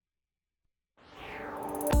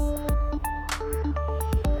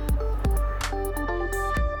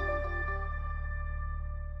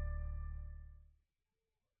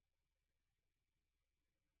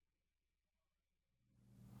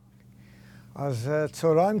אז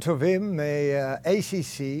צהריים טובים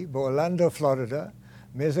מ-ACC באורלנדו, פלורידה,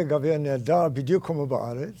 מזג אוויר נהדר בדיוק כמו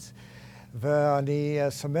בארץ, ואני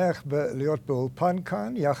שמח להיות באולפן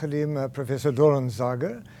כאן, יחד עם פרופסור דורון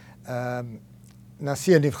זאגר,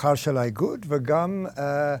 נשיא הנבחר של האיגוד, וגם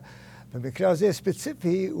במקרה הזה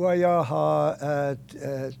ספציפי, הוא היה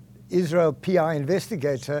ה-Israel PI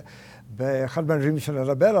Investigator, באחד מהדברים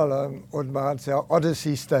שנדבר עליהם עוד מעט, זה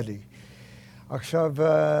ה-Odyssey Study. עכשיו,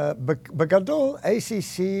 בגדול,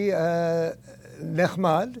 ACC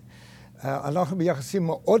נחמד, אנחנו ביחסים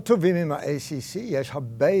מאוד טובים עם ה-ACC, יש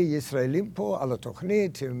הרבה ישראלים פה על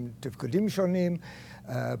התוכנית, עם תפקודים שונים,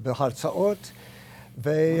 בהרצאות,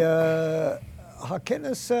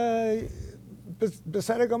 והכנס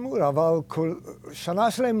בסדר גמור, אבל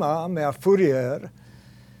שנה שלמה מהפורייר,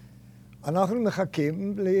 אנחנו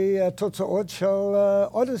מחכים לתוצאות של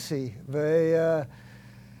אודיסי,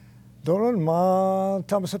 דורון, מה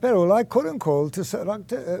אתה מספר? אולי קודם כל,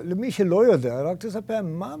 למי שלא יודע, רק תספר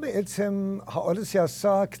מה בעצם האודיסי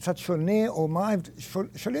עשה קצת שונה, או מה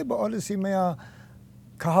שונה באודיסי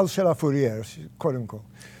מהקהל של הפורייר, קודם כל.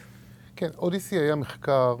 כן, אודיסי היה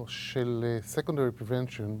מחקר של secondary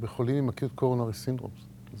prevention בחולים עם acute coronary syndrome.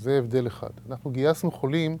 זה הבדל אחד. אנחנו גייסנו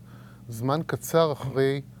חולים זמן קצר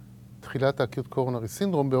אחרי תחילת ה-acute coronary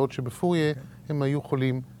syndrome, בעוד שבפוריה הם היו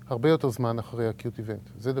חולים הרבה יותר זמן אחרי ה-acute event.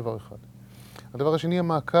 זה דבר אחד. הדבר השני,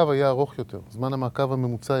 המעקב היה ארוך יותר. זמן המעקב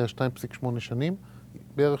הממוצע היה 2.8 שנים,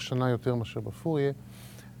 בערך שנה יותר מאשר בפוריה,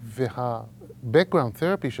 וה-background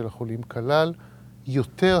therapy של החולים כלל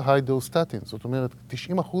יותר high-dose statins. זאת אומרת, 90%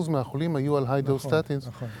 מהחולים היו על high-dose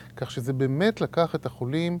statins, כך שזה באמת לקח את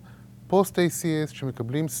החולים post-ACS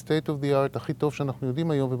שמקבלים state of the art הכי טוב שאנחנו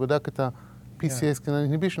יודעים היום, ובדק את ה-PCSK9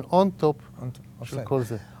 inhibition on top של כל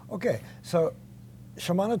זה. אוקיי, so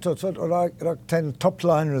שמענו תוצאות, אולי רק תן top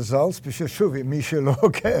line results, בשביל שוב, מי שלא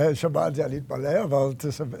שמע את זה, אני אתפלא, אבל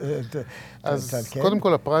אז קודם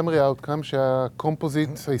כל, הפריימרי האוטקאם, שהקומפוזיט,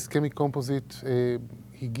 האיסקמי קומפוזיט,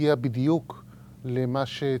 הגיע בדיוק למה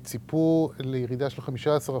שציפו לירידה של 15%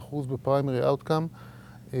 בפריימרי האוטקאם.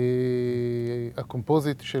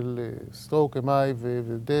 הקומפוזיט של סטרוק, MI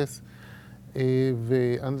ודס,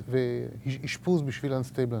 ואשפוז בשביל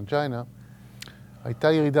Unstable Angina.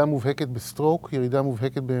 הייתה ירידה מובהקת בסטרוק, ירידה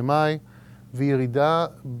מובהקת ב-MI, וירידה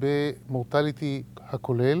במורטליטי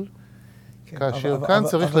הכולל, כאשר כאן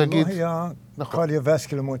צריך להגיד... אבל לא היה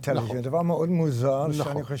cardiovascular mortality, זה דבר מאוד מוזר,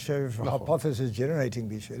 שאני חושב, hypothesis generating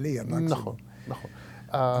בשבילי, המקסימום. נכון.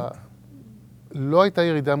 לא הייתה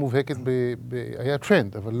ירידה מובהקת, היה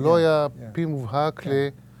טרנד, אבל לא היה פי מובהק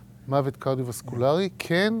למוות קרדיו-וסקולרי,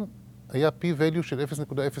 כן היה p-value של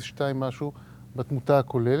 0.02 משהו בתמותה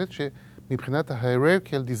הכוללת, מבחינת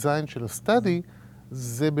ה-hierarchical design של הסטאדי,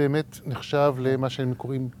 זה באמת נחשב למה שהם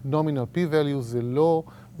קוראים nominal p-value, זה לא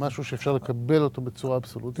משהו שאפשר לקבל אותו בצורה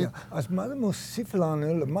אבסולוטית. אז מה זה מוסיף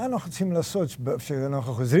לנו, מה אנחנו רוצים לעשות,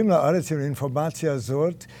 כשאנחנו חוזרים לארץ עם האינפורמציה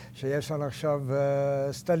הזאת, שיש לנו עכשיו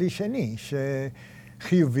סטאדי שני,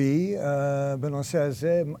 שחיובי בנושא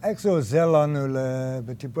הזה, איך זה עוזר לנו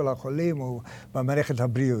בטיפול החולים או במערכת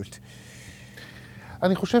הבריאות?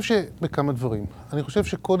 אני חושב שבכמה דברים. אני חושב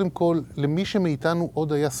שקודם כל, למי שמאיתנו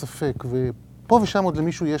עוד היה ספק, ופה ושם עוד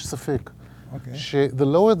למישהו יש ספק, ש-the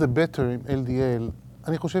lower the better עם LDL,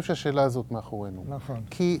 אני חושב שהשאלה הזאת מאחורינו. נכון.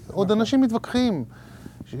 כי עוד אנשים מתווכחים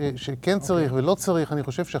שכן צריך ולא צריך. אני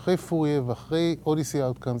חושב שאחרי פוריה ואחרי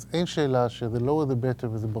Odyssey Outcomes, אין שאלה ש-the lower the better,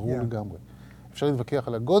 וזה ברור לגמרי. אפשר להתווכח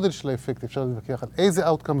על הגודל של האפקט, אפשר להתווכח על איזה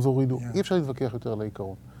Outcomes הורידו, אי אפשר להתווכח יותר על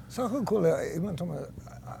העיקרון. סך הכל, אם אתה אומר,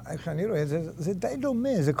 איך אני רואה, זה די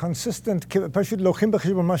דומה, זה consistent, פשוט לוקחים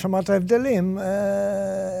בחשבון מה שאמרת ההבדלים,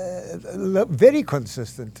 very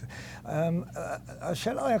consistent.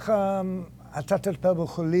 השאלה איך אתה תטפל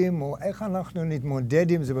בחולים, או איך אנחנו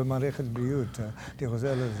נתמודד עם זה במערכת בריאות. אני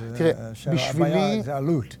חוזר לזה, שהבעיה זה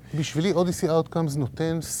עלות. בשבילי Odyssey Outcomes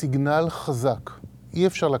נותן סיגנל חזק. אי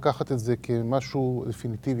אפשר לקחת את זה כמשהו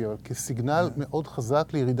דפיניטיבי, אבל כסיגנל מאוד חזק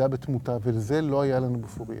לירידה בתמותה, ולזה לא היה לנו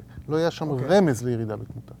בפוריה. לא היה שם רמז לירידה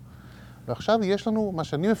בתמותה. ועכשיו יש לנו מה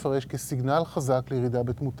שאני מפרש כסיגנל חזק לירידה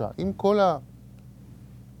בתמותה, עם כל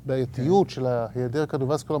הבעייתיות של ההיעדר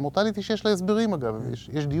קרדיו-וסקולר מורטליטי, שיש לה הסברים אגב,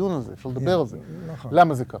 יש דיון על זה, אפשר לדבר על זה,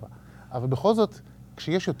 למה זה קרה. אבל בכל זאת,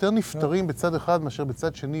 כשיש יותר נפטרים בצד אחד מאשר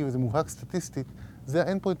בצד שני, וזה מובהק סטטיסטית, זה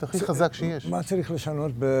האנדפוינט הכי חזק שיש. מה צריך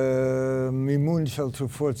לשנות במימון של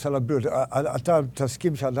תרופות סל הבריאות? אתה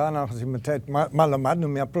תסכים שעדיין אנחנו צריכים לתת, מה למדנו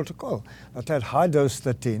מהפרוטוקול? לתת high-dose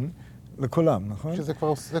statin, לכולם, נכון? שזה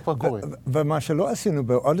כבר קורה. ומה שלא עשינו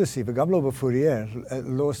באודיסי, וגם לא בפורייר,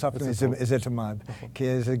 לא הוספנו איזה תמ"ב.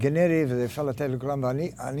 כי זה גנרי וזה אפשר לתת לכולם,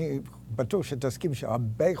 ואני בטוח שתסכים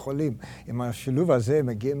שהרבה חולים עם השילוב הזה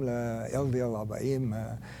מגיעים ל-LDL 40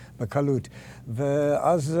 בקלות.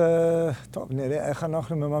 ואז, טוב, נראה איך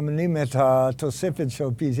אנחנו מממנים את התוספת של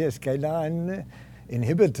PCSK9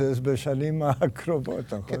 inhibitors בשנים הקרובות,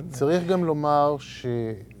 נכון? כן, צריך גם לומר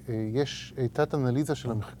שיש תת-אנליזה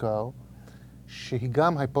של המחקר, שהיא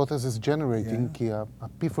גם hypothesis generating, כי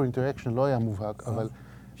ה-P4 interaction לא היה מובהק, אבל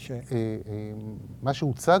מה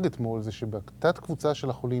שהוצג אתמול זה שבתת קבוצה של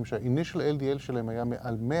החולים, שה-initial LDL שלהם היה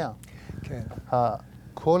מעל 100,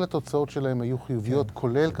 כל התוצאות שלהם היו חיוביות,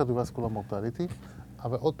 כולל cardiovascular mortality,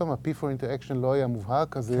 אבל עוד פעם, ה-P4 interaction לא היה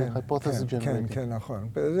מובהק, אז זה hypothesis generating. כן, נכון.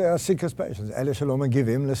 זה ה-sickest patients, אלה שלא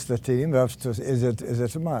מגיבים לסטטים, ואיזה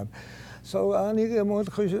תמ"ב. אני מאוד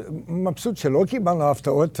מבסוט שלא קיבלנו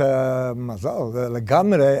הפתעות מזל,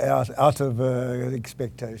 לגמרי out of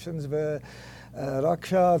expectations, ורק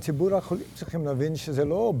שהציבור החולים צריכים להבין שזה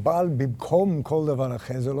לא בא במקום כל דבר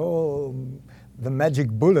אחר, זה לא the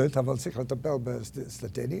magic bullet, אבל צריך לטפל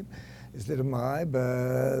בסטטינים,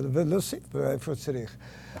 ולהוסיף איפה צריך.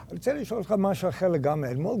 אני רוצה לשאול אותך משהו אחר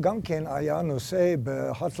לגמרי. אתמול גם כן היה נושא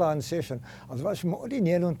ב-hotline session, אז דבר שמאוד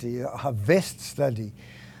עניין אותי, ה-VEST study.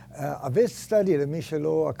 ה-VEST study, למי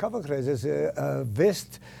שלא עקב אחרי זה, זה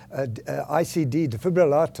VEST ICD,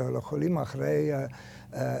 דפיברילטור, לחולים אחרי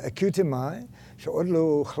acute MI, שעוד לא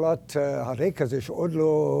הוחלט הרקע הזה, שעוד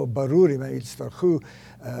לא ברור אם יצטרכו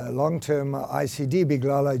long-term ICD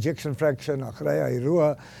בגלל ה-ejection fraction אחרי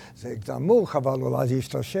האירוע, זה נמוך, אבל אולי זה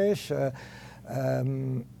ישתשש.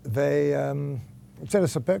 ואני רוצה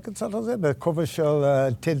לספר קצת על זה, בכובע של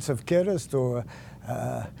intensive carist או...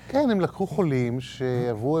 כן, הם לקחו חולים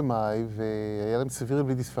שעברו MI והיה להם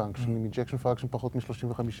severely dysfunction, עם ejection fraction פחות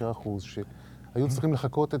מ-35%, שהיו צריכים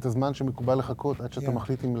לחכות את הזמן שמקובל לחכות עד שאתה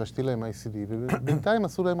מחליט אם להשתיל להם ICD, ובינתיים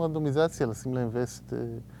עשו להם רנדומיזציה, לשים להם וסט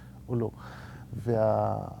או לא.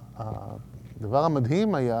 והדבר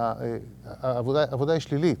המדהים היה, העבודה היא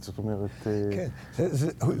שלילית, זאת אומרת... כן,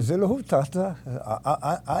 זה לא הופתעת.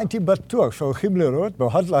 הייתי בטוח שהולכים לראות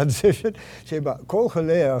בהוטליין סשן, שכל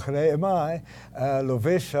חולה אחרי MI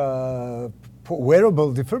לובש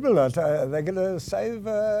wearable defibrillator, they're going to save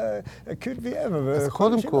acute VM. אז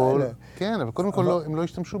קודם כל, כן, אבל קודם כל הם לא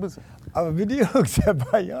השתמשו בזה. אבל בדיוק, זה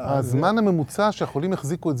הבעיה. הזמן הממוצע שהחולים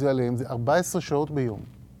החזיקו את זה עליהם זה 14 שעות ביום.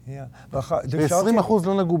 ו-20%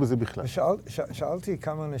 לא נגעו בזה בכלל. שאלתי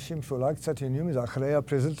כמה אנשים שאולי קצת עניינו מזה אחרי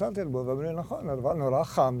הפרזנטציה, ואומרים, נכון, הדבר נורא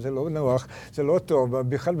חם, זה לא נוח, זה לא טוב,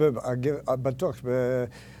 בכלל בטוח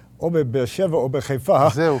או בבאר שבע או בחיפה,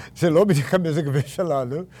 זה לא בדיוק המזג האוויר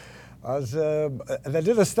שלנו. אז they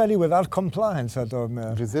did a study without compliance, אתה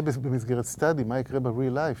אומר. וזה במסגרת study, מה יקרה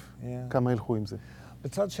ב-real life? כמה ילכו עם זה?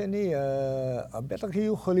 בצד שני, בטח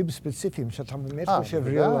יהיו חולים ספציפיים, שאתה באמת חושב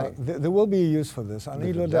real life. There will be a use for this.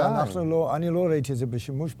 אני לא יודע, אני לא ראיתי את זה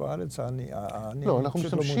בשימוש בארץ, אני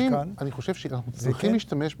פשוט לא מותקן. אני חושב שאנחנו צריכים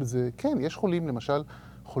להשתמש בזה. כן, יש חולים, למשל,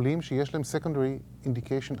 חולים שיש להם secondary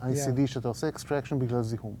indication ICD, שאתה עושה extraction בגלל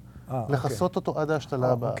זיהום. לחסות אותו עד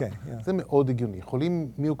ההשתלה הבאה. זה מאוד הגיוני.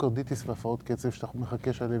 חולים מיוקרדיטיס והפרעות קצב, שאתה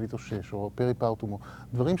מחכה שהלב יתאושש, או פריפרטום, או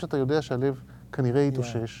דברים שאתה יודע שהלב כנראה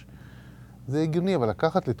יתאושש. זה הגיוני, אבל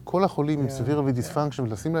לקחת את כל החולים עם סביר ודיספונקשן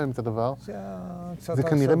ולשים להם את הדבר, זה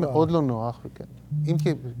כנראה מאוד לא נוח. אם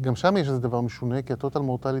כי גם שם יש איזה דבר משונה, כי ה-total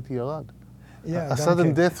mortality ירד.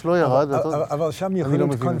 ה-sudden death לא ירד. אבל שם יכול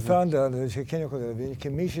להיות confound, שכן יכול להבין, כי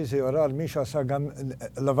מי שזה ירד, מי שעשה גם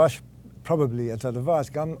לבש probably את הדבר, אז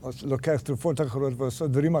גם לוקח תרופות אחרות ועושה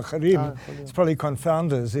דברים אחרים. It's probably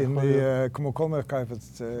confounders, כמו כל מרכבת,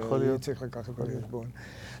 צריך לקחת בחשבון.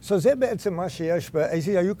 So זה בעצם מה שיש,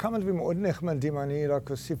 היו כמה דברים מאוד נחמדים, אני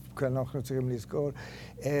רק אוסיף, כי אנחנו צריכים לזכור.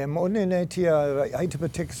 מאוד נהניתי, הייתי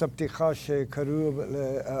בטקס הפתיחה שקראו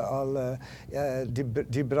על,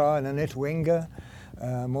 דיברה ננט ונגה,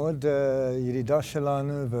 מאוד ירידה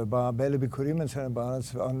שלנו, ובא לביקורים אצלנו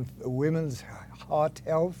בארץ, on women's heart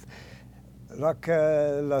health. רק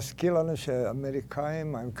להזכיר לנו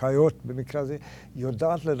שאמריקאים, האמריקאיות במקרה הזה,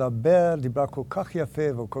 יודעת לדבר, דיברה כל כך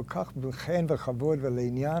יפה וכל כך בחן וכבוד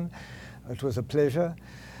ולעניין. It was a pleasure.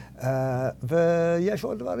 ויש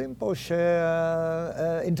עוד דברים פה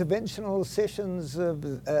ש-interventional sessions,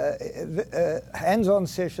 hands-on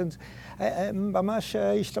sessions, ממש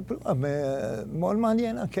השתפרו. מאוד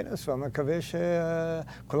מעניין הכנס, ואני מקווה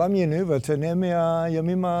שכולם ייהנו ותהנה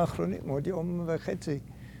מהימים האחרונים, עוד יום וחצי.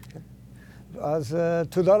 אז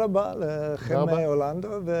תודה רבה לכם אורלנדו,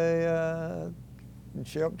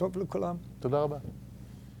 ושיום טוב לכולם. תודה רבה.